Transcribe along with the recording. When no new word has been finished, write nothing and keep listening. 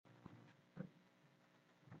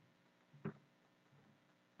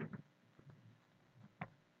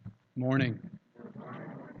Morning.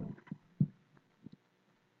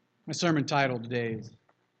 My sermon title today is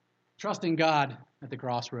Trusting God at the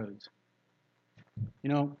Crossroads.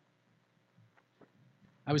 I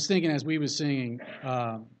was thinking as we were singing,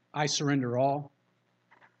 I Surrender All.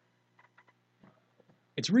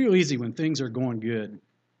 It's real easy when things are going good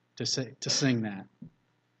to sing that.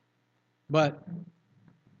 But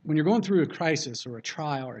when you're going through a crisis or a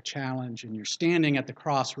trial or a challenge and you're standing at the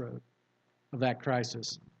crossroad of that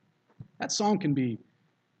crisis, that song can be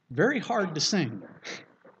very hard to sing.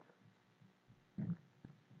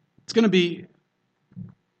 It's going to be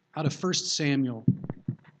out of 1 Samuel,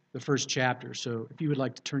 the first chapter. So if you would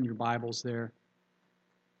like to turn your Bibles there.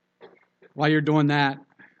 While you're doing that,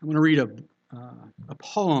 I'm going to read a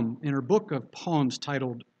poem in her book of poems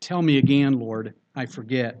titled, Tell Me Again, Lord, I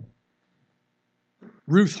Forget.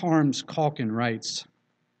 Ruth Harms Calkin writes,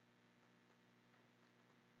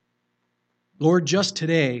 Lord, just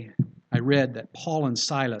today I read that Paul and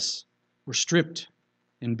Silas were stripped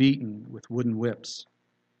and beaten with wooden whips.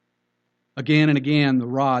 Again and again the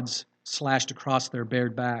rods slashed across their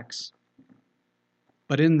bared backs.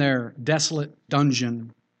 But in their desolate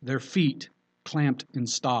dungeon, their feet clamped in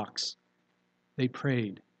stocks, they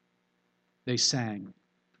prayed, they sang,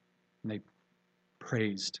 and they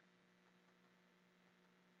praised.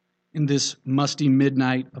 In this musty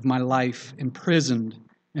midnight of my life, imprisoned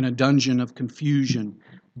in a dungeon of confusion,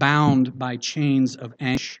 bound by chains of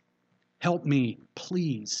anguish, help me,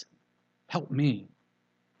 please, help me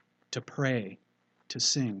to pray, to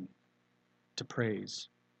sing, to praise,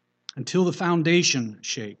 until the foundation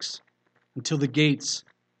shakes, until the gates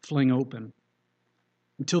fling open,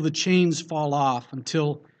 until the chains fall off,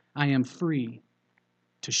 until I am free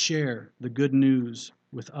to share the good news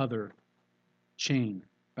with other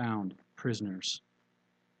chain-bound prisoners.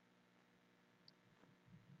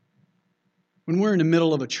 When we're in the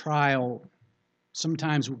middle of a trial,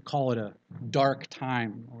 sometimes we call it a dark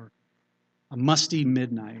time or a musty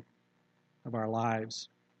midnight of our lives.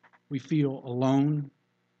 We feel alone,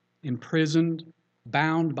 imprisoned,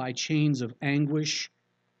 bound by chains of anguish,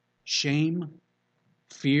 shame,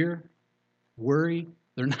 fear, worry.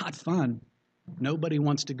 They're not fun. Nobody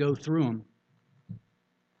wants to go through them,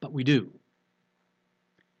 but we do.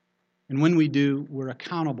 And when we do, we're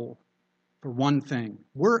accountable for one thing.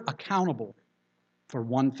 We're accountable for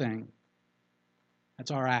one thing.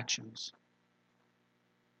 That's our actions.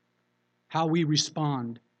 How we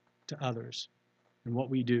respond to others and what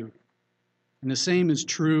we do. And the same is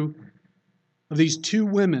true of these two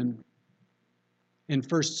women in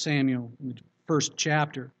 1 Samuel, in the first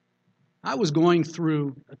chapter. I was going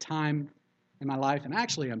through a time in my life, and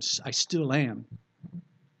actually I still am,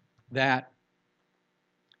 that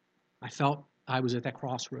I felt I was at that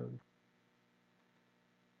crossroad.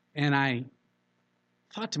 And I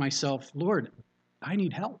thought to myself, Lord, I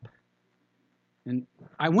need help. And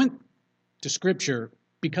I went to Scripture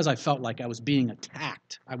because I felt like I was being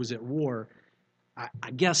attacked. I was at war.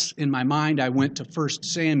 I guess in my mind I went to 1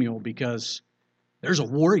 Samuel because there's a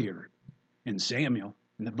warrior in Samuel,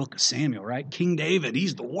 in the book of Samuel, right? King David,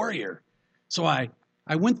 he's the warrior. So I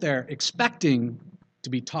went there expecting to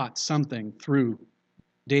be taught something through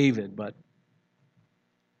David, but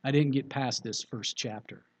I didn't get past this first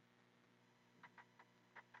chapter.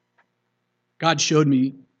 God showed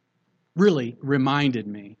me, really reminded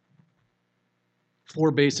me,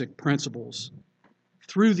 4 basic principles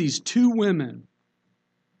through these two women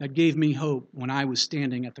that gave me hope when I was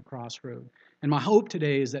standing at the crossroad. And my hope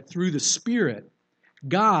today is that through the Spirit,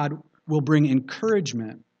 God will bring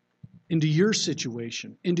encouragement into your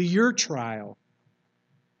situation, into your trial,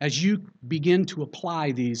 as you begin to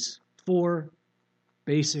apply these 4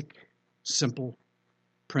 basic, simple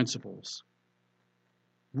principles.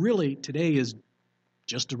 Really, today is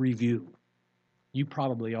just a review. You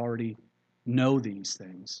probably already know these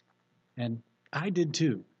things, and I did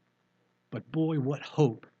too. But boy, what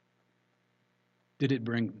hope did it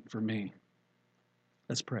bring for me.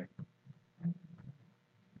 Let's pray.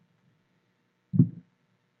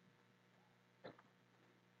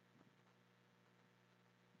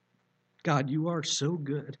 God, you are so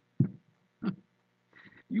good.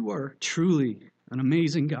 You are truly an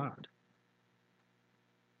amazing God.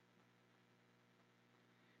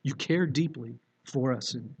 You care deeply for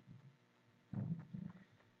us, and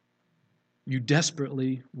you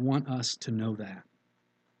desperately want us to know that.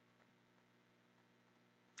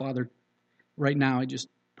 Father, right now I just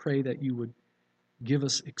pray that you would give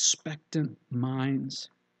us expectant minds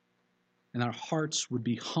and our hearts would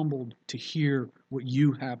be humbled to hear what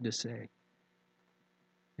you have to say.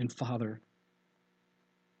 And Father,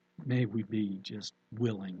 may we be just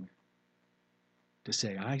willing to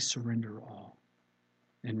say, I surrender all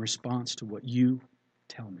in response to what you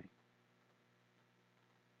tell me.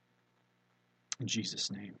 In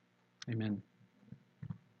Jesus' name, amen.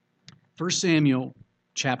 1 Samuel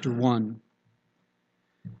chapter 1.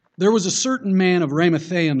 There was a certain man of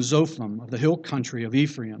Ramathaim Zophim of the hill country of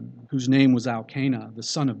Ephraim, whose name was Elkanah, the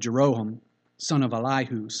son of Jeroham, son of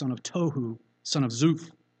Elihu, son of Tohu, son of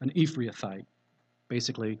Zuph, an Ephrathite.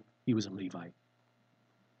 Basically, he was a Levite.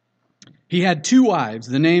 He had two wives.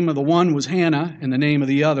 The name of the one was Hannah, and the name of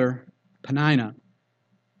the other, Peninnah.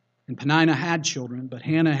 And Peninnah had children, but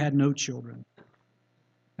Hannah had no children.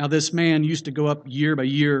 Now this man used to go up year by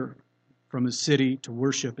year from his city to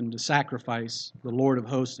worship and to sacrifice the Lord of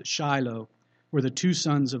hosts at Shiloh, where the two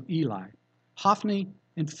sons of Eli, Hophni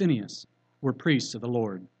and Phinehas, were priests of the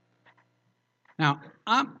Lord. Now,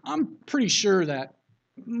 I'm pretty sure that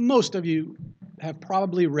most of you have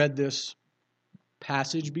probably read this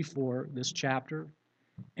passage before, this chapter.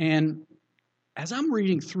 And as I'm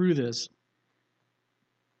reading through this,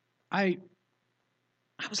 I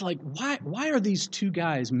was like, why are these two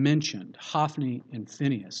guys mentioned, Hophni and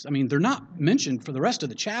Phinehas? I mean, they're not mentioned for the rest of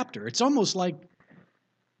the chapter. It's almost like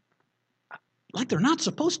they're not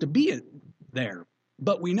supposed to be there.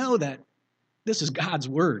 But we know that this is God's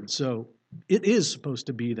word, so it is supposed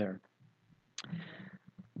to be there.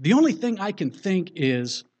 The only thing I can think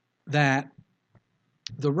is that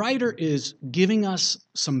the writer is giving us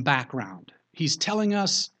some background. He's telling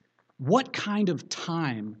us what kind of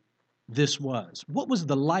time this was. What was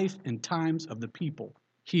the life and times of the people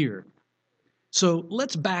here? So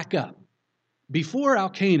let's back up. Before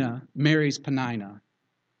Elkanah marries Peninnah,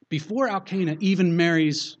 before Elkanah even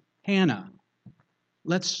marries Hannah,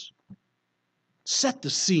 let's set the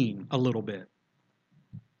scene a little bit.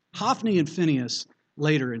 Hophni and Phinehas,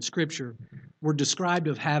 later in Scripture, were described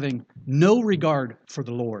of having no regard for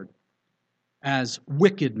the Lord as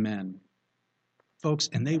wicked men, folks,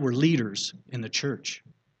 and they were leaders in the church.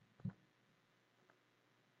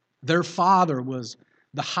 Their father was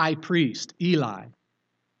the high priest, Eli.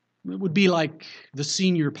 It would be like the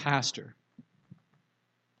senior pastor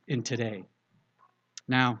in today.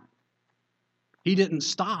 Now, he didn't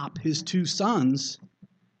stop his two sons,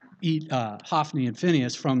 Hophni and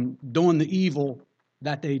Phinehas, from doing the evil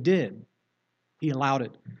that they did. He allowed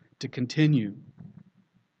it to continue.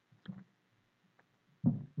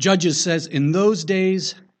 Judges says, in those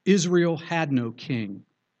days, Israel had no king.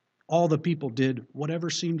 All the people did whatever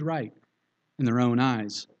seemed right in their own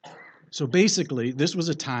eyes. So basically, this was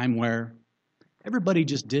a time where everybody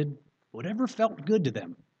just did whatever felt good to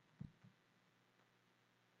them.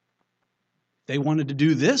 If they wanted to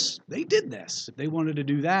do this, they did this. If they wanted to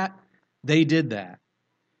do that, they did that.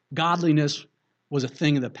 Godliness was a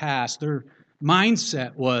thing of the past. Their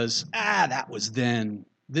mindset was, that was then,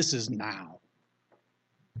 this is now.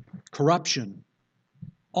 Corruption,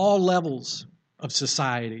 all levels of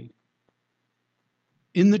society.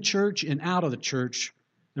 In the church and out of the church,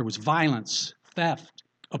 there was violence, theft,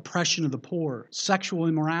 oppression of the poor, sexual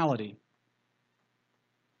immorality.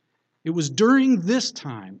 It was during this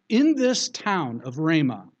time, in this town of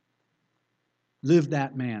Ramah, lived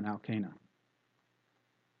that man, Elkanah.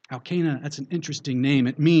 Elkanah, that's an interesting name.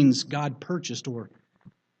 It means God purchased or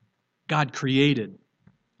God created.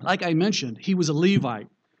 Like I mentioned, he was a Levite.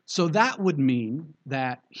 So that would mean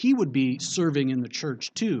that he would be serving in the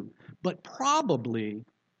church too. But probably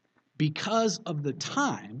because of the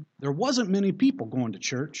time, there wasn't many people going to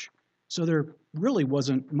church, so there really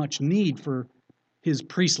wasn't much need for his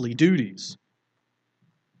priestly duties.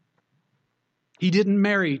 He didn't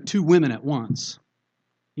marry two women at once.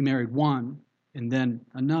 He married one and then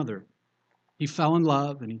another. He fell in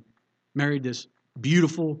love and he married this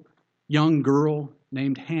beautiful young girl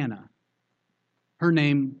named Hannah. Her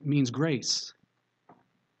name means grace.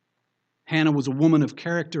 Hannah was a woman of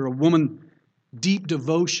character, a woman deep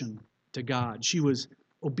devotion to God. She was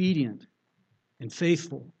obedient and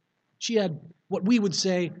faithful. She had what we would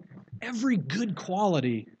say every good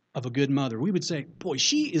quality of a good mother. We would say, boy,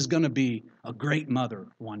 she is going to be a great mother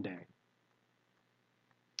one day.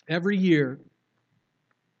 Every year,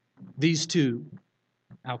 these two,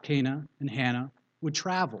 Elkanah and Hannah, would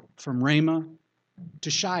travel from Ramah to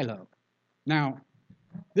Shiloh. Now,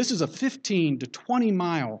 this is a 15 to 20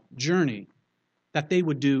 mile journey that they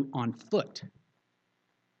would do on foot,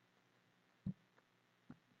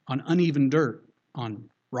 on uneven dirt, on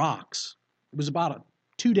rocks. It was about a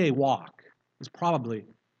 2-day walk, is probably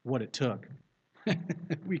what it took.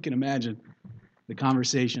 We can imagine the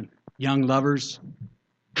conversation. Young lovers,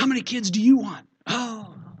 how many kids do you want?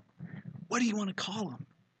 Oh, what do you want to call them?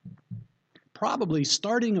 Probably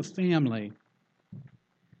starting a family.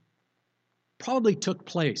 probably took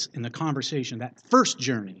place in the conversation, that first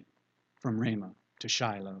journey from Ramah to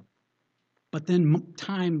Shiloh. But then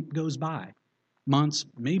time goes by, months,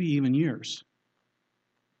 maybe even years.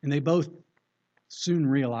 And they both soon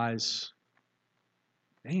realize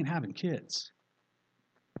they ain't having kids.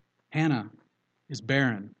 Hannah is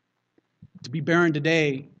barren. To be barren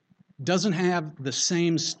today doesn't have the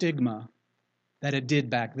same stigma that it did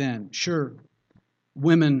back then. Sure,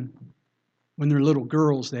 women, when they're little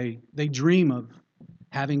girls, they dream of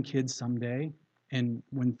having kids someday. And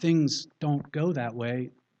when things don't go that way,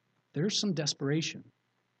 there's some desperation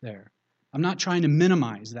there. I'm not trying to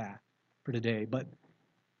minimize that for today, but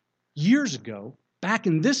years ago, back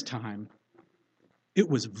in this time, it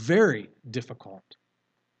was very difficult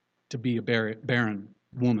to be a barren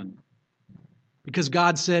woman. Because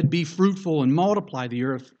God said, be fruitful and multiply the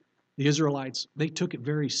earth, the Israelites, they took it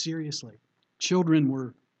very seriously. Children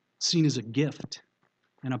were seen as a gift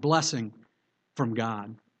and a blessing from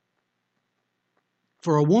God.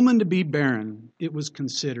 For a woman to be barren, it was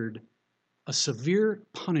considered a severe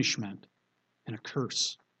punishment and a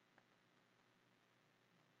curse.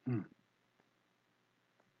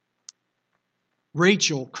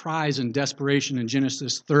 Rachel cries in desperation in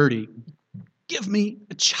Genesis 30, "Give me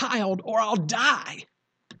a child or I'll die."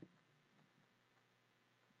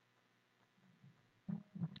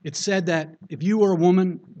 It's said that if you were a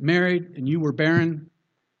woman married and you were barren,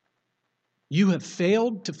 you have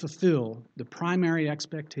failed to fulfill the primary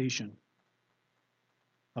expectation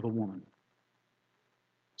of a woman.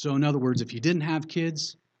 So in other words, if you didn't have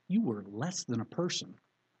kids, you were less than a person.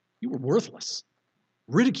 You were worthless,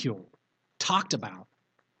 ridiculed, talked about,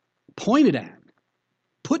 pointed at,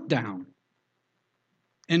 put down.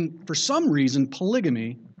 And for some reason,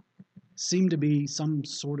 polygamy seemed to be some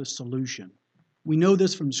sort of solution. We know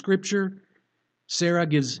this from Scripture. Sarah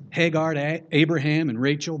gives Hagar to Abraham and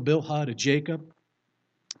Rachel, Bilhah to Jacob.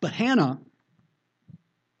 But Hannah,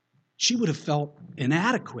 she would have felt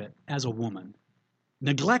inadequate as a woman,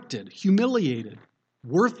 neglected, humiliated,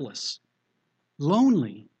 worthless,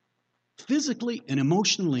 lonely, physically and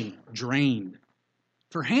emotionally drained.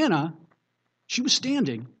 For Hannah, she was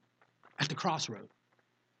standing at the crossroad.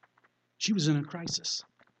 She was in a crisis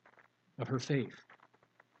of her faith.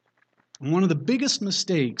 And one of the biggest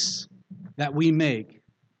mistakes that we make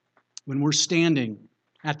when we're standing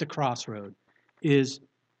at the crossroad is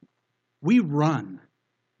we run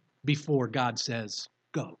before God says,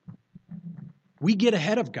 go. We get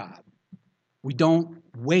ahead of God. We don't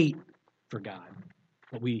wait for God,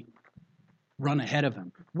 but we run ahead of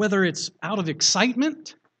Him. Whether it's out of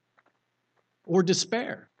excitement or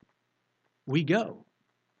despair, we go.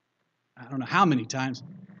 I don't know how many times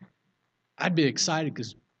I'd be excited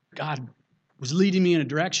because God was leading me in a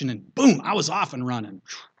direction and boom, I was off and running.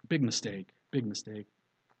 Big mistake, big mistake.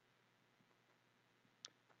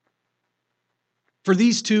 For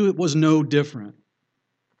these two, it was no different.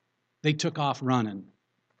 They took off running.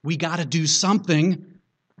 We got to do something.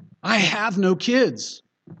 I have no kids.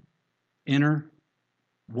 Enter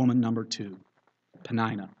woman number 2,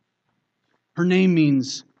 Peninnah. Her name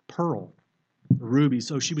means pearl, ruby,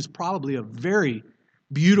 so she was probably a very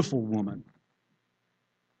beautiful woman.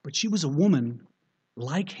 But she was a woman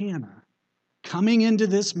like Hannah, coming into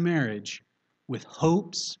this marriage with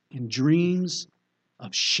hopes and dreams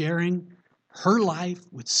of sharing her life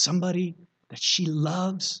with somebody that she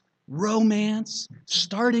loves, romance,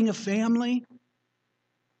 starting a family.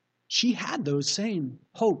 She had those same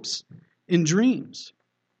hopes and dreams.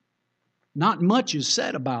 Not much is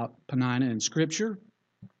said about Peninnah in Scripture,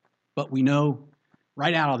 but we know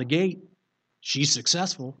right out of the gate she's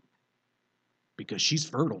successful because she's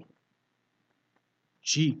fertile.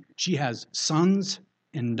 She has sons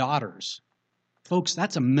and daughters. Folks,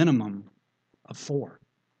 that's a minimum of 4.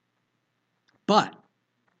 But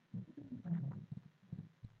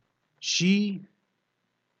she,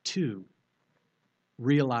 too,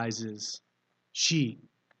 realizes she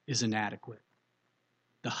is inadequate.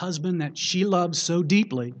 The husband that she loves so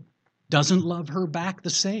deeply doesn't love her back the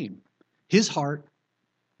same. His heart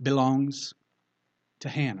belongs to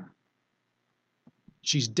Hannah.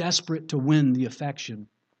 She's desperate to win the affection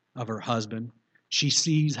of her husband. She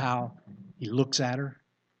sees how he looks at her,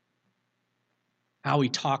 how he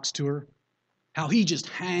talks to her, how he just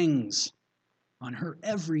hangs on her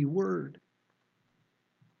every word.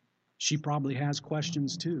 She probably has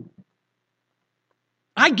questions too.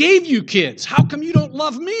 I gave you kids. How come you don't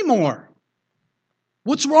love me more?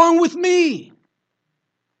 What's wrong with me?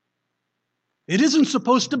 It isn't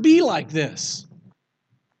supposed to be like this.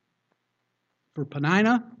 For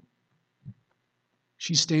Peninnah,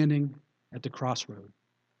 she's standing at the crossroad.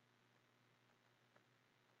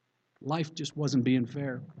 Life just wasn't being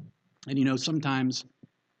fair. And sometimes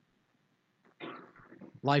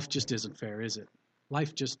life just isn't fair, is it?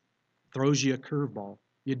 Life just throws you a curveball.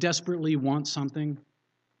 You desperately want something,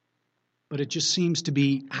 but it just seems to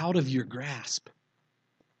be out of your grasp.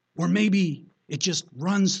 Or maybe it just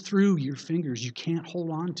runs through your fingers. You can't hold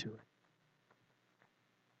on to it.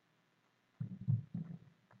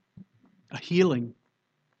 A healing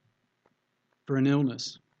for an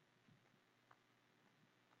illness,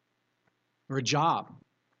 or a job,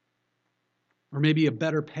 or maybe a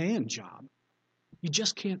better paying job. You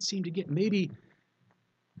just can't seem to get maybe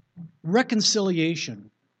reconciliation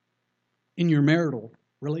in your marital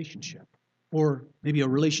relationship, or maybe a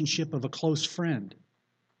relationship of a close friend.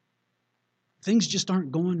 Things just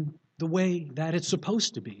aren't going the way that it's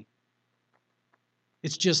supposed to be.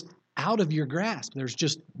 It's just out of your grasp. There's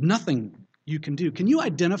just nothing you can do. Can you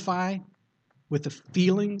identify with the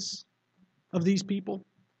feelings of these people?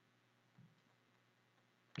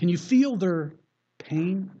 Can you feel their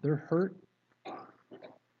pain, their hurt?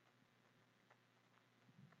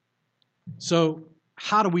 So,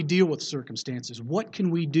 how do we deal with circumstances? What can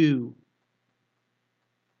we do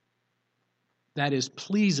that is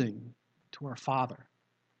pleasing to our Father?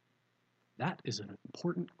 That is an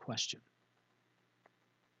important question.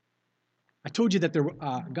 I told you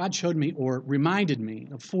that God showed me or reminded me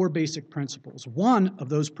of 4 basic principles. One of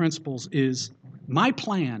those principles is my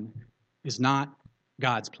plan is not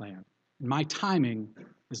God's plan. My timing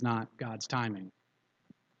is not God's timing.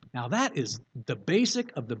 Now that is the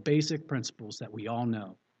basic of the basic principles that we all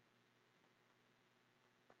know.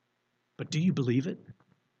 But do you believe it?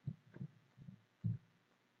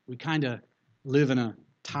 We kind of live in a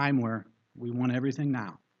time where we want everything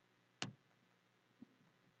now.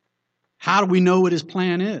 How do we know what his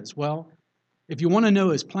plan is? Well, if you want to know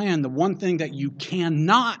his plan, the one thing that you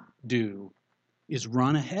cannot do is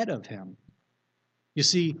run ahead of him. You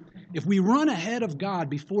see, if we run ahead of God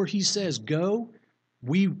before he says go,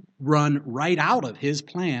 we run right out of his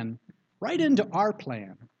plan, right into our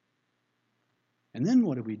plan. And then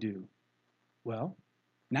what do? Well,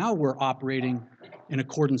 now we're operating in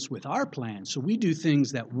accordance with our plan. So we do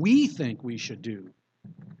things that we think we should do.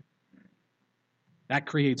 That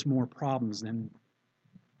creates more problems than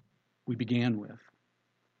we began with.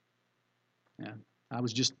 Yeah, I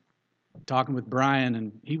was just talking with Brian,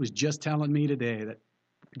 and he was just telling me today that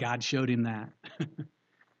God showed him that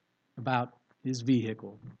about his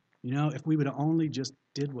vehicle. If we would have only just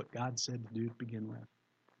did what God said to do to begin with.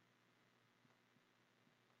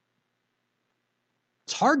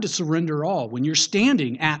 It's hard to surrender all when you're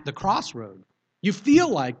standing at the crossroad. You feel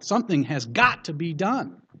like something has got to be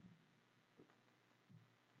done.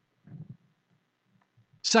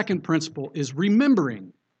 Second principle is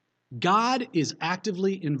remembering God is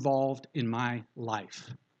actively involved in my life.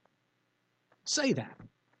 Say that.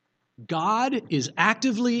 God is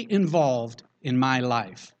actively involved in my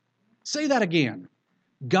life. Say that again.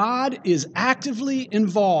 God is actively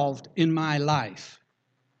involved in my life.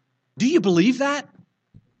 Do you believe that?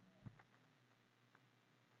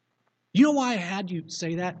 You know why I had you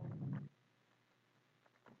say that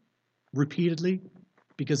repeatedly?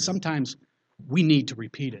 Because sometimes we need to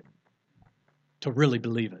repeat it to really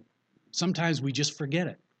believe it. Sometimes we just forget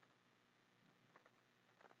it.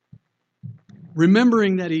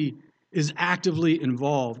 Remembering that he is actively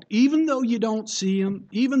involved, even though you don't see him,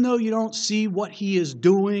 even though you don't see what he is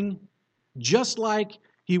doing, just like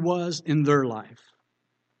he was in their life.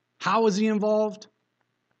 How was he involved?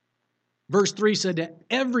 Verse 3 said that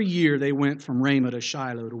every year they went from Ramah to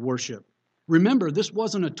Shiloh to worship. Remember, this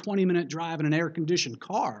wasn't a 20-minute drive in an air-conditioned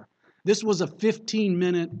car. This was a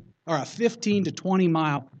 15-minute or a 15 to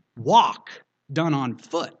 20-mile walk done on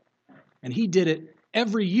foot. And he did it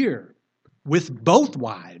every year with both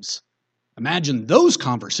wives. Imagine those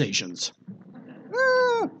conversations.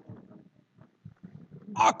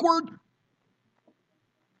 Awkward.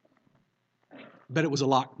 Bet it was a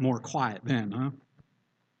lot more quiet then, huh?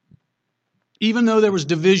 Even though there was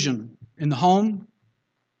division in the home,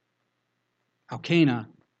 Elkanah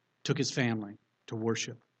took his family to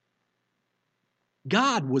worship.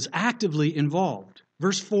 God was actively involved.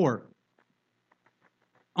 Verse 4.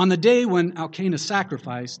 On the day when Elkanah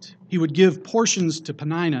sacrificed, he would give portions to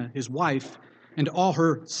Peninnah, his wife, and all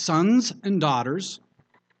her sons and daughters.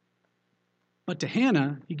 But to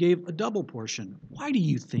Hannah, he gave a double portion. Why do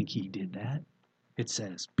you think he did that? It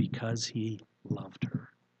says, because he loved her.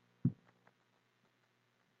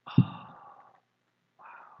 Oh,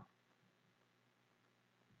 wow.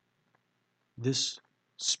 This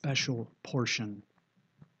special portion,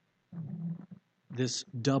 this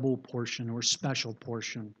double portion or special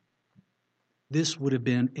portion, this would have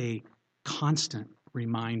been a constant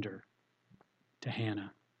reminder to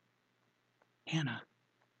Hannah. Hannah,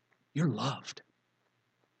 you're loved.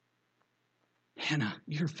 Hannah,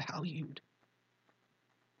 you're valued.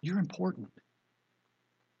 You're important.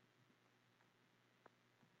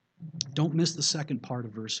 Don't miss the second part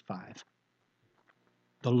of verse 5.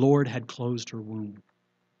 The Lord had closed her womb.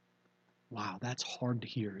 Wow, that's hard to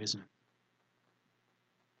hear, isn't it?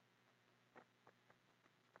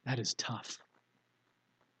 That is tough.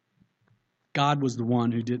 God was the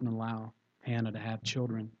one who didn't allow Hannah to have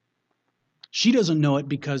children. She doesn't know it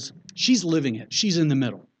because she's living it. She's in the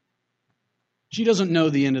middle. She doesn't know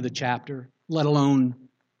the end of the chapter, let alone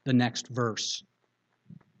the next verse.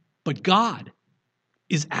 But God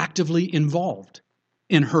is actively involved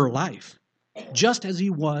in her life, just as he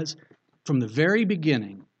was from the very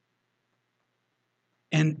beginning.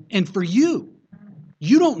 And for you,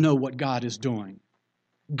 you don't know what God is doing.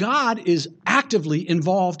 God is actively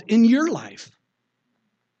involved in your life,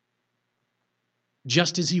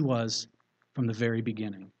 just as he was from the very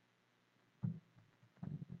beginning.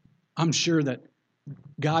 I'm sure that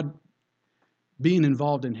God being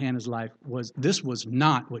involved in Hannah's life was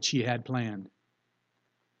not what she had planned.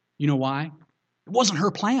 You know why? It wasn't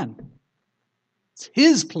her plan. It's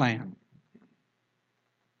his plan.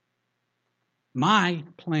 My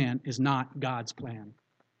plan is not God's plan.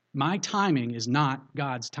 My timing is not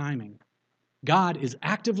God's timing. God is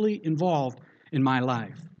actively involved in my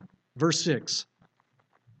life. Verse 6.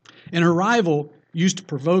 And her rival used to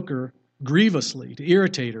provoke her grievously, to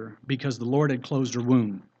irritate her, because the Lord had closed her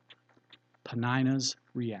womb. Peninnah's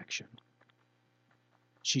reaction.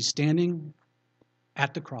 She's standing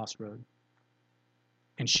at the crossroad,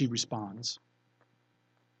 and she responds.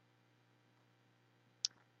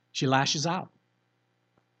 She lashes out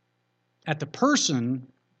at the person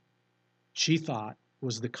she thought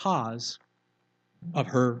was the cause of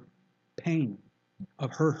her pain,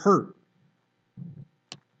 of her hurt.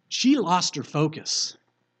 She lost her focus.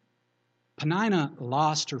 Peninnah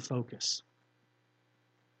lost her focus.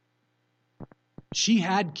 She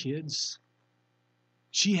had kids.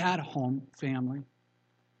 She had a home, family.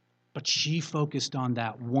 But she focused on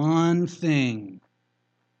that one thing.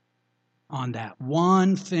 On that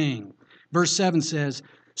one thing. Verse 7 says,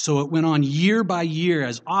 so it went on year by year.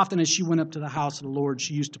 As often as she went up to the house of the Lord,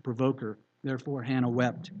 she used to provoke her. Therefore Hannah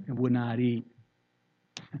wept and would not eat.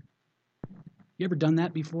 You ever done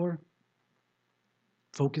that before?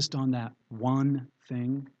 Focused on that one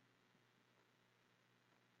thing?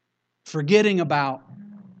 Forgetting about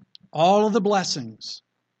all of the blessings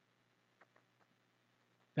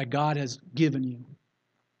that God has given you.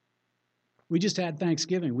 We just had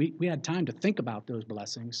Thanksgiving. We had time to think about those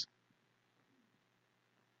blessings.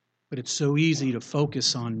 But it's so easy to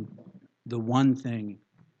focus on the one thing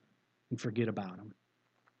and forget about them.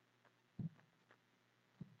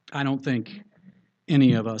 I don't think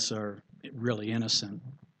any of us are really innocent.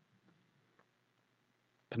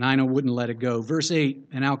 Peninnah wouldn't let it go. Verse 8,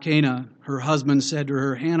 and Elkanah, her husband, said to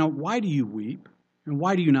her, Hannah, why do you weep? And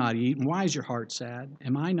why do you not eat? And why is your heart sad?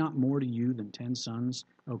 Am I not more to you than 10 sons?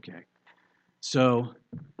 Okay. So,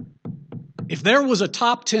 if there was a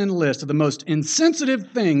top 10 list of the most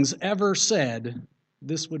insensitive things ever said,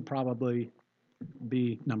 this would probably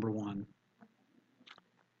be number one.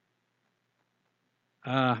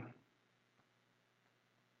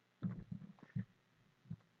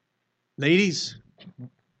 Ladies,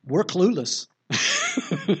 we're clueless.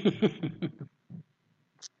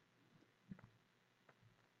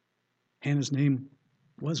 Hannah's name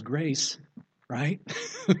was Grace, right?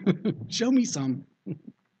 Show me some.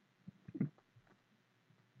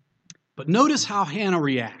 But notice how Hannah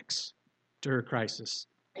reacts to her crisis.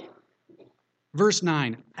 Verse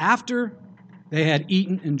 9, after they had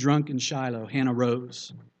eaten and drunk in Shiloh, Hannah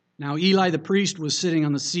rose. Now Eli the priest was sitting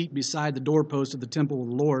on the seat beside the doorpost of the temple of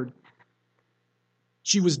the Lord.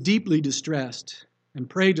 She was deeply distressed and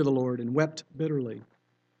prayed to the Lord and wept bitterly.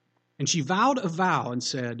 And she vowed a vow and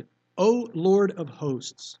said, O Lord of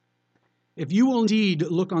hosts, if you will indeed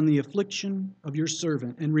look on the affliction of your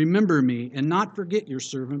servant and remember me and not forget your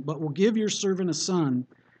servant, but will give your servant a son,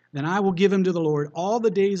 then I will give him to the Lord all the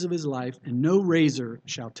days of his life, and no razor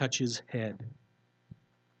shall touch his head.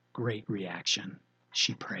 Great reaction.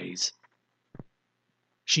 She prays.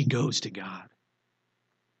 She goes to God.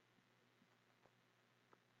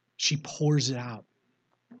 She pours it out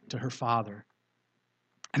to her father.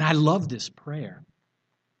 And I love this prayer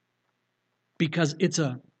because it's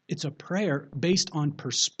a prayer based on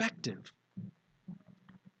perspective.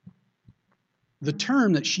 The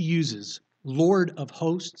term that she uses, Lord of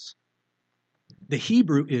hosts, the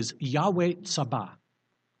Hebrew is Yahweh Tzabah.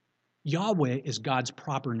 Yahweh is God's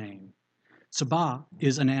proper name. Sabah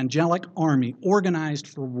is an angelic army organized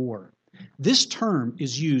for war. This term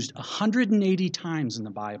is used 180 times in the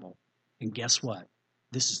Bible. And guess what?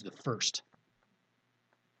 This is the first.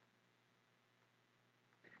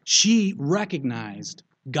 She recognized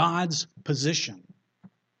God's position.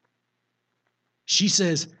 She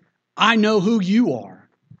says, I know who you are.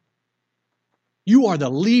 You are the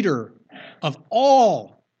leader of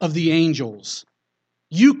all of the angels.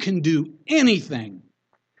 You can do anything.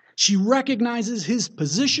 She recognizes his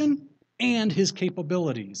position and his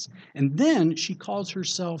capabilities. And then she calls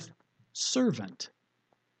herself servant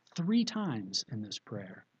 3 times in this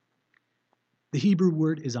prayer. The Hebrew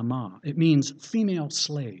word is amah. It means female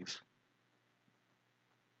slave.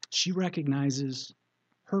 She recognizes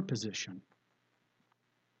her position.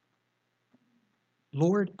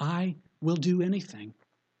 Lord, I will do anything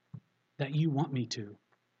that you want me to.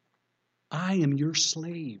 I am your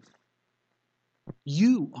slave.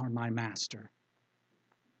 You are my master.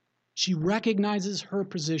 She recognizes her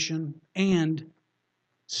position and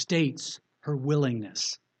states her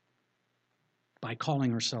willingness by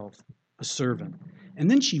calling herself a servant. And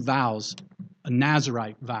then she vows a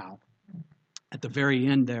Nazirite vow. At the very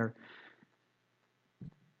end there,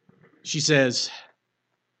 she says,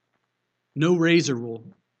 no razor will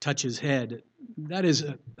touch his head. That is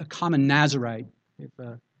a common Nazirite. If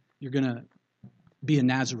you're going to be a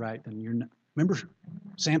Nazirite, then you're not. Remember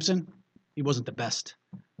Samson? He wasn't the best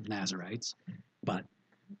of Nazirites, but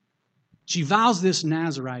she vows this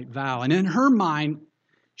Nazirite vow. And in her mind,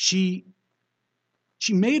 she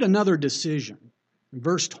made another decision. In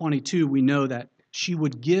verse 22, we know that she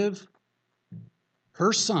would give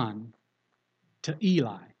her son to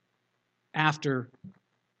Eli after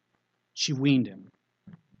she weaned him.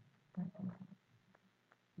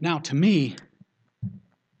 Now, to me,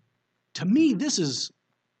 this is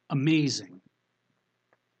amazing.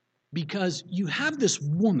 Because you have this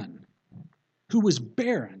woman who was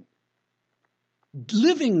barren,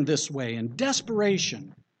 living this way in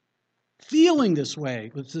desperation, feeling this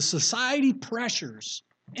way with the society pressures,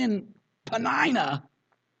 and Peninnah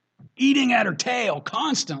eating at her tail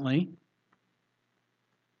constantly.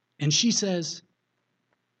 And she says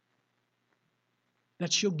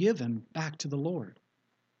that she'll give him back to the Lord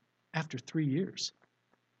after 3 years.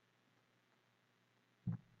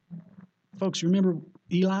 Folks, remember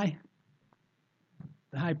Eli,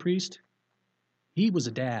 the high priest? He was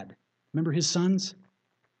a dad. Remember his sons?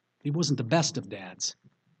 He wasn't the best of dads.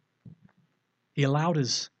 He allowed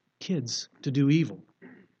his kids to do evil.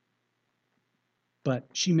 But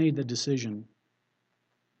she made the decision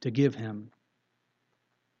to give him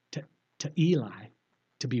to Eli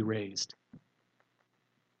to be raised.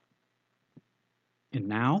 And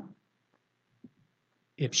now,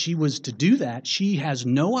 if she was to do that, she has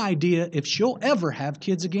no idea if she'll ever have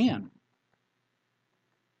kids again.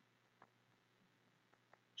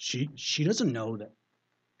 She doesn't know that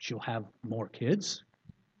she'll have more kids.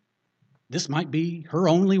 This might be her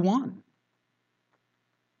only one.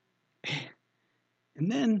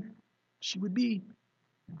 And then she would be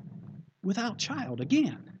without child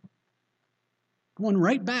again, going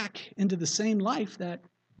right back into the same life that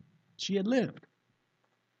she had lived.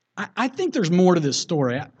 I think there's more to this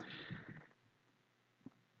story.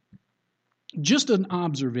 Just an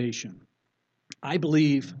observation. I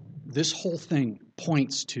believe this whole thing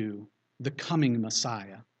points to the coming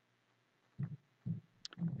Messiah.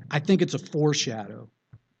 I think it's a foreshadow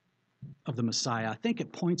of the Messiah. I think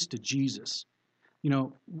it points to Jesus. You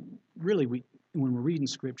know, really, when we're reading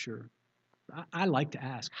Scripture, I like to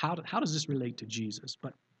ask, how does this relate to Jesus?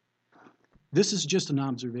 But this is just an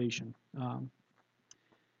observation.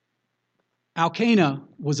 Elkanah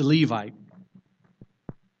was a Levite.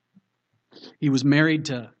 He was married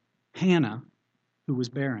to Hannah, who was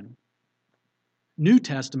barren. New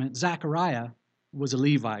Testament, Zechariah was a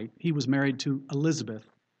Levite. He was married to Elizabeth,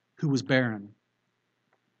 who was barren.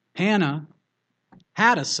 Hannah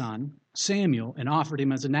had a son, Samuel, and offered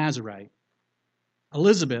him as a Nazirite.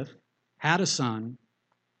 Elizabeth had a son,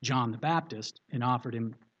 John the Baptist, and offered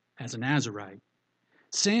him as a Nazirite.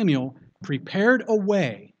 Samuel prepared a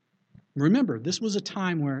way. Remember, this was a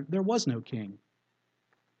time where there was no king.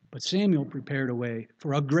 But Samuel prepared a way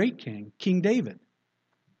for a great king, King David.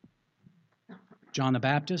 John the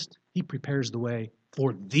Baptist, he prepares the way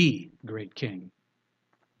for the great king,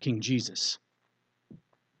 King Jesus.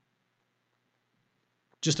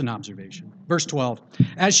 Just an observation. Verse 12.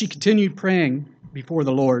 As she continued praying before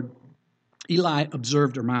the Lord, Eli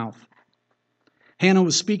observed her mouth. Hannah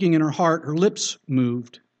was speaking in her heart, her lips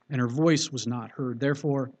moved, and her voice was not heard.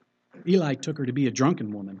 Therefore, Eli took her to be a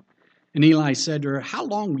drunken woman. And Eli said to her, "How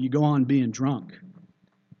long will you go on being drunk?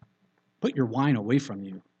 Put your wine away from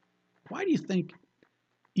you." Why do you think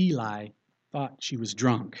Eli thought she was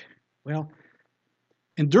drunk? Well,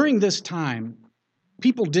 and during this time,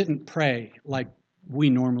 people didn't pray like we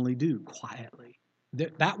normally do, quietly.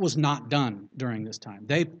 That was not done during this time.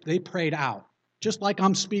 They prayed out. Just like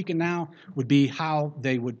I'm speaking now would be how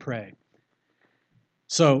they would pray.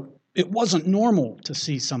 So it wasn't normal to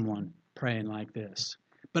see someone praying like this.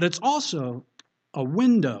 But it's also a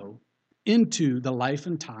window into the life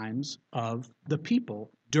and times of the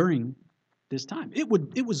people during this time. It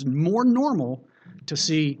was more normal to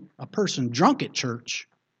see a person drunk at church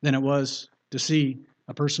than it was to see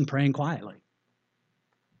a person praying quietly.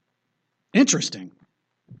 Interesting.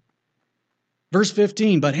 Verse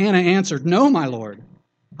 15, but Hannah answered, "No, my Lord.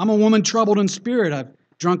 I'm a woman troubled in spirit. I've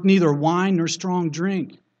drunk neither wine nor strong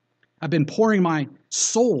drink. I've been pouring my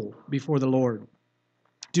soul before the Lord.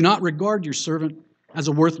 Do not regard your servant as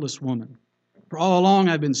a worthless woman. For all along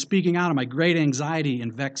I've been speaking out of my great anxiety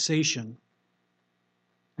and vexation."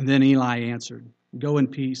 And then Eli answered, "Go in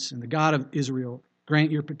peace, and the God of Israel grant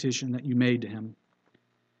your petition that you made to him."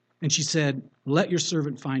 And she said, "Let your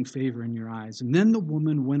servant find favor in your eyes." And then the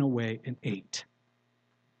woman went away and ate.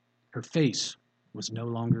 Her face was no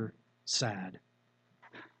longer sad.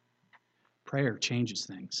 Prayer changes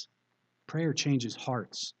things. Prayer changes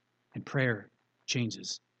hearts, and prayer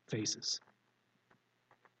changes faces.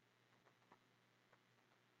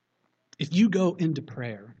 If you go into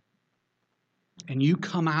prayer and you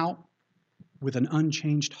come out with an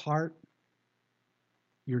unchanged heart,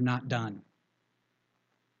 you're not done.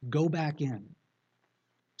 Go back in.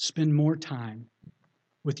 Spend more time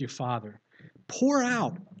with your Father. Pour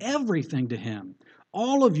out everything to Him.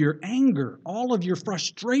 All of your anger, all of your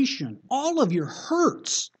frustration, all of your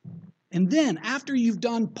hurts. And then, after you've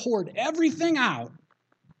done poured everything out,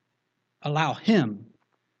 allow Him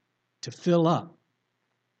to fill up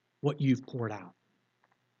what you've poured out.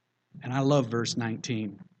 And I love verse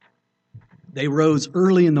 19. They rose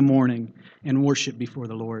early in the morning and worshiped before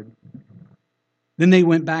the Lord. Then they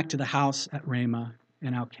went back to the house at Ramah,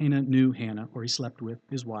 and Elkanah knew Hannah, or he slept with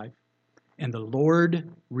his wife, and the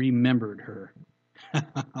Lord remembered her.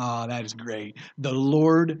 Oh, that is great. The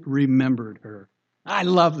Lord remembered her. I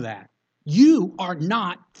love that. You are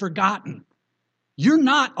not forgotten. You're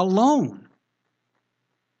not alone.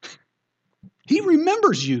 He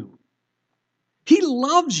remembers you. He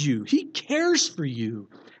loves you. He cares for you.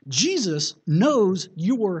 Jesus knows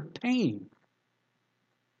your pain.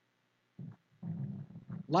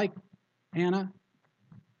 Like Hannah,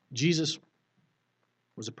 Jesus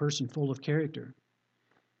was a person full of character.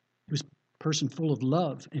 He was a person full of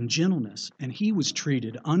love and gentleness, and he was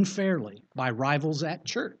treated unfairly by rivals at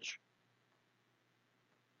church.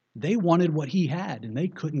 They wanted what he had, and they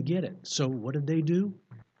couldn't get it. So what did they do?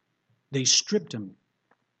 They stripped him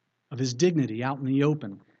of his dignity out in the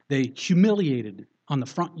open. They humiliated on the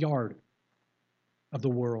front yard of the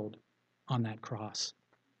world on that cross.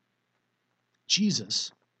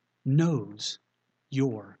 Jesus knows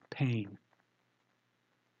your pain.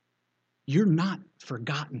 You're not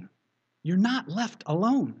forgotten. You're not left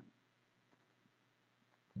alone.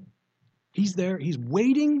 He's there. He's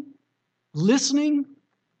waiting, listening,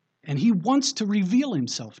 and he wants to reveal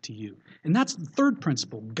himself to you. And that's the third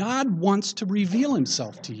principle. God wants to reveal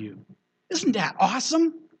himself to you. Isn't that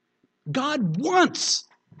awesome? God wants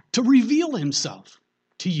to reveal himself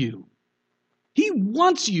to you. He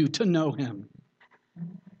wants you to know him.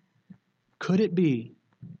 Could it be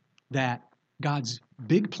that God's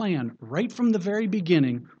big plan right from the very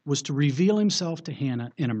beginning was to reveal himself to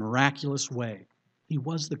Hannah in a miraculous way? He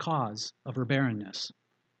was the cause of her barrenness.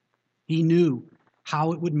 He knew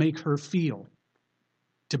how it would make her feel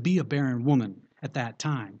to be a barren woman at that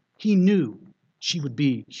time. He knew she would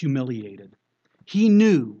be humiliated. He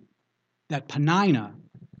knew that Peninnah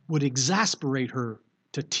would exasperate her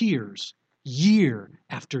to tears year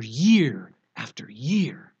after year after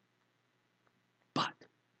year. But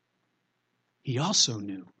he also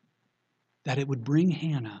knew that it would bring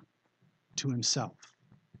Hannah to himself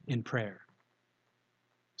in prayer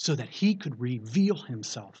so that he could reveal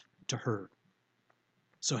himself to her.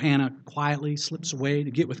 So Hannah quietly slips away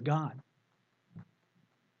to get with God.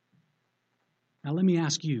 Now let me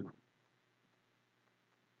ask you,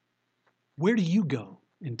 where do you go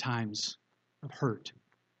in times of hurt,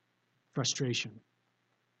 frustration,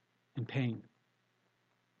 and pain?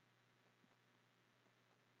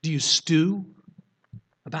 Do you stew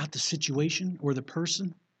about the situation or the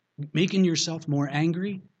person, making yourself more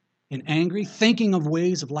angry and angry, thinking of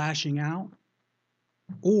ways of lashing out?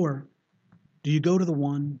 Or do you go to the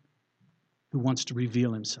one who wants to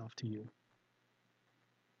reveal himself to you.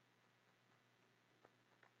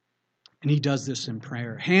 And he does this in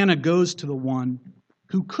prayer. Hannah goes to the one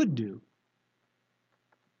who could do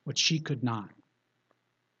what she could not.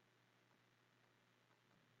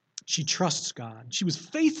 She trusts God. She was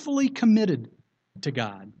faithfully committed to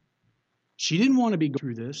God. She didn't want to be going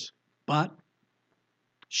through this, but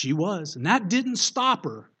she was. And that didn't stop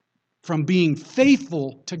her from being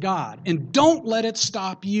faithful to God. And don't let it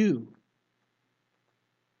stop you.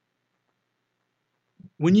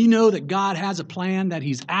 When you know that God has a plan, that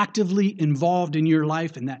He's actively involved in your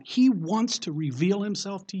life, and that He wants to reveal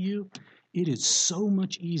Himself to you, it is so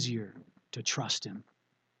much easier to trust Him,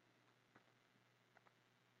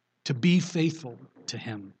 to be faithful to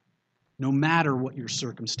Him, no matter what your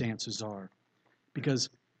circumstances are. Because,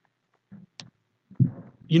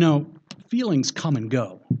 feelings come and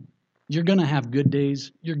go. You're going to have good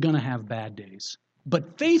days, you're going to have bad days.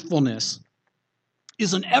 But faithfulness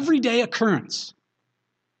is an everyday occurrence.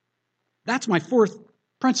 That's my fourth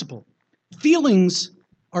principle. Feelings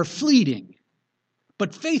are fleeting,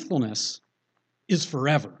 but faithfulness is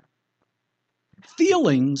forever.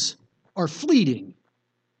 Feelings are fleeting,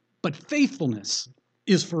 but faithfulness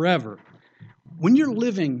is forever. When you're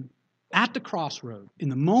living at the crossroad, in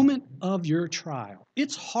the moment of your trial,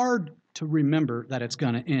 it's hard to remember that it's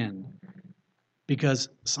going to end, because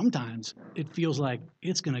sometimes it feels like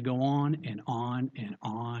it's going to go on and on and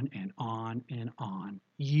on and on and on,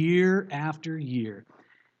 year after year.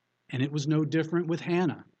 And it was no different with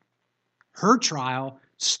Hannah. Her trial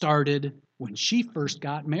started when she first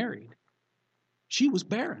got married. She was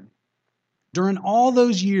barren. During all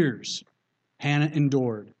those years, Hannah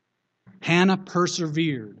endured. Hannah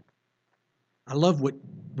persevered. I love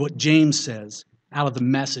what James says out of the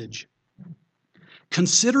Message.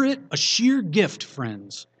 Consider it a sheer gift,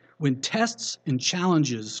 friends, when tests and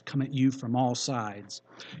challenges come at you from all sides.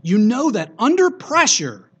 You know that under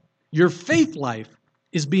pressure, your faith life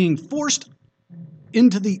is being forced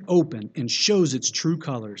into the open and shows its true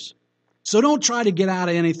colors. So don't try to get out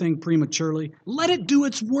of anything prematurely. Let it do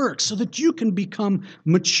its work so that you can become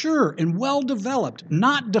mature and well-developed,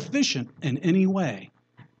 not deficient in any way.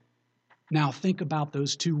 Now think about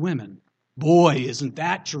those two women. Boy, isn't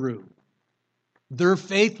that true? Their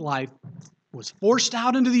faith life was forced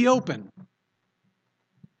out into the open.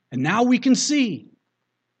 And now we can see,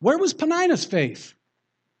 where was Peninnah's faith?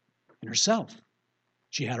 In herself.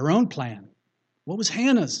 She had her own plan. What was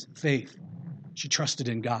Hannah's faith? She trusted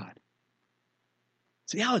in God.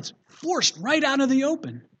 See how it's forced right out of the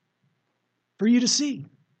open for you to see.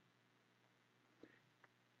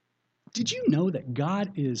 Did you know that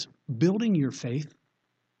God is building your faith?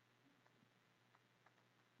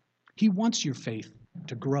 He wants your faith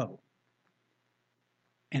to grow.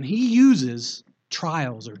 And He uses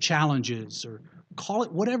trials or challenges, or call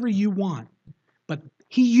it whatever you want. But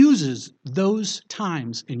He uses those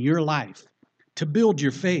times in your life to build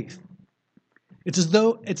your faith. It's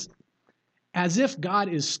as if God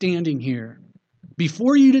is standing here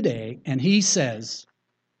before you today and He says,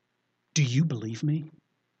 "Do you believe me?"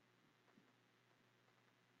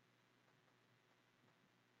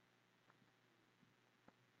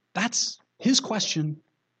 That's His question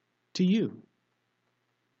to you.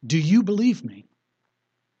 Do you believe me?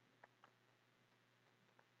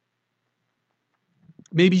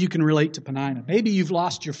 Maybe you can relate to Peninnah. Maybe you've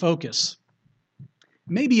lost your focus.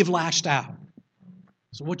 Maybe you've lashed out.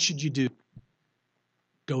 So what should you do?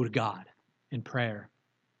 Go to God in prayer.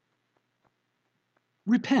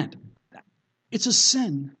 Repent. It's a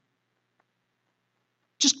sin.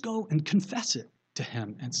 Just go and confess it to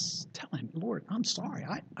Him and tell Him, "Lord, I'm sorry.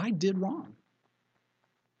 I did wrong."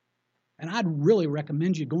 And I'd really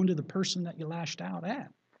recommend you going to the person that you lashed out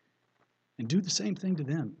at and do the same thing to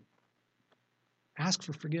them. Ask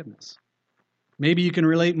for forgiveness. Maybe you can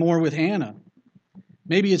relate more with Hannah.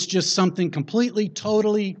 Maybe it's just something completely,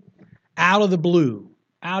 totally out of the blue,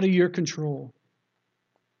 out of your control.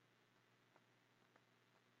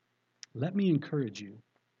 Let me encourage you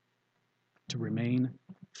to remain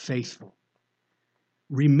faithful.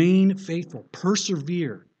 Remain faithful.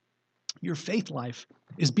 Persevere. Your faith life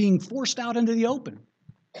is being forced out into the open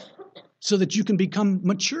so that you can become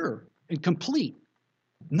mature and complete,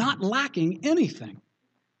 not lacking anything.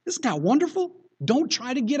 Isn't that wonderful? Don't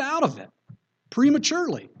try to get out of it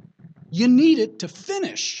prematurely. You need it to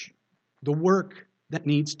finish the work that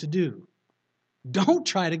needs to do. Don't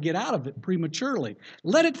try to get out of it prematurely.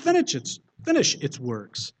 Let it finish its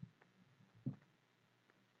works.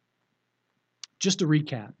 Just to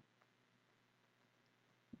recap.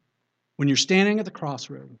 When you're standing at the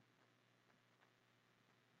crossroad,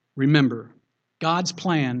 remember, God's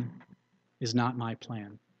plan is not my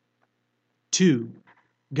plan. 2,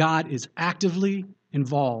 God is actively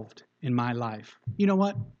involved in my life. You know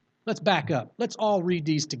what? Let's back up. Let's all read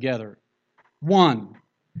these together. 1,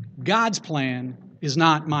 God's plan is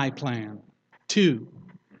not my plan. 2,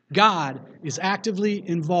 God is actively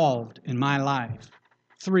involved in my life.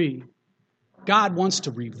 3, God wants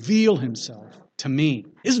to reveal himself to me.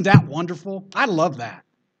 Isn't that wonderful? I love that.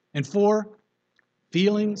 And 4,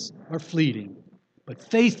 feelings are fleeting, but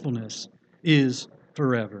faithfulness is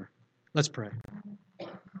forever. Let's pray.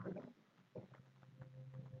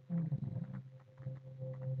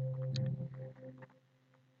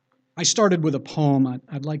 I started with a poem.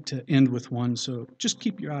 I'd like to end with one, so just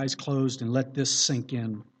keep your eyes closed and let this sink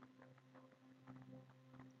in.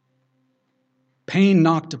 Pain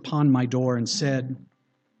knocked upon my door and said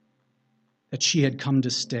that she had come to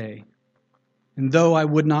stay. And though I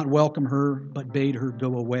would not welcome her, but bade her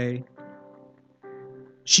go away,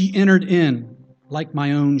 she entered in like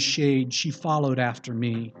my own shade. She followed after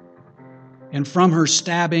me. And from her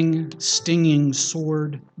stabbing, stinging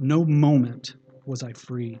sword, no moment was I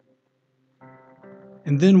free.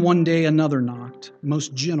 And then one day another knocked,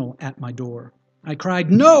 most gentle, at my door. I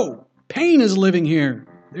cried, "No! Pain is living here.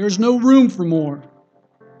 There is no room for more."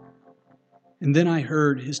 And then I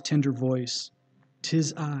heard his tender voice,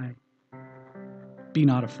 "'Tis I. Be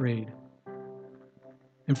not afraid."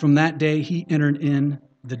 And from that day he entered in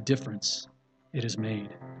the difference it has made.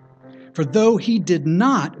 For though he did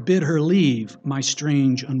not bid her leave, my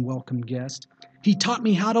strange, unwelcome guest, he taught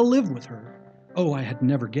me how to live with her. Oh, I had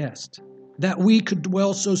never guessed that we could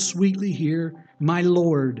dwell so sweetly here, my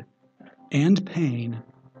Lord and pain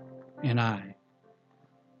and I,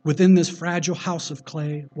 within this fragile house of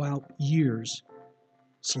clay, while years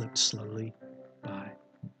slipped slowly by.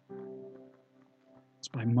 It's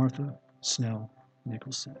by Martha Snell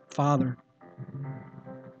Nicholson. Father,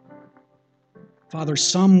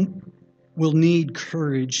 some will need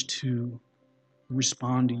courage to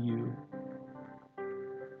respond to you.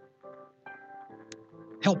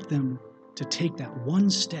 Help them to take that one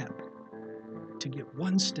step, to get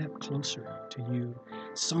one step closer to you.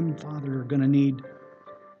 Some, Father, are going to need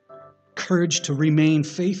courage to remain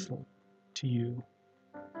faithful to you.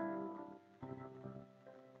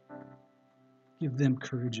 Give them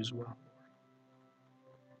courage as well.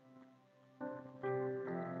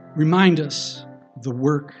 Remind us of the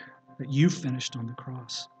work that you finished on the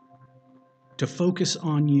cross, to focus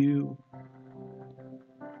on you,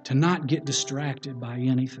 to not get distracted by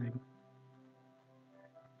anything.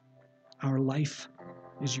 Our life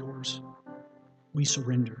is yours. We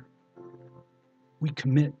surrender. We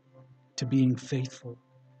commit to being faithful,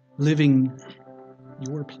 living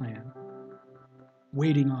your plan,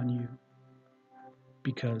 waiting on you,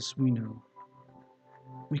 because we know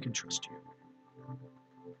we can trust you.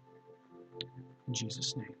 In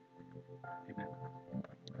Jesus' name, amen.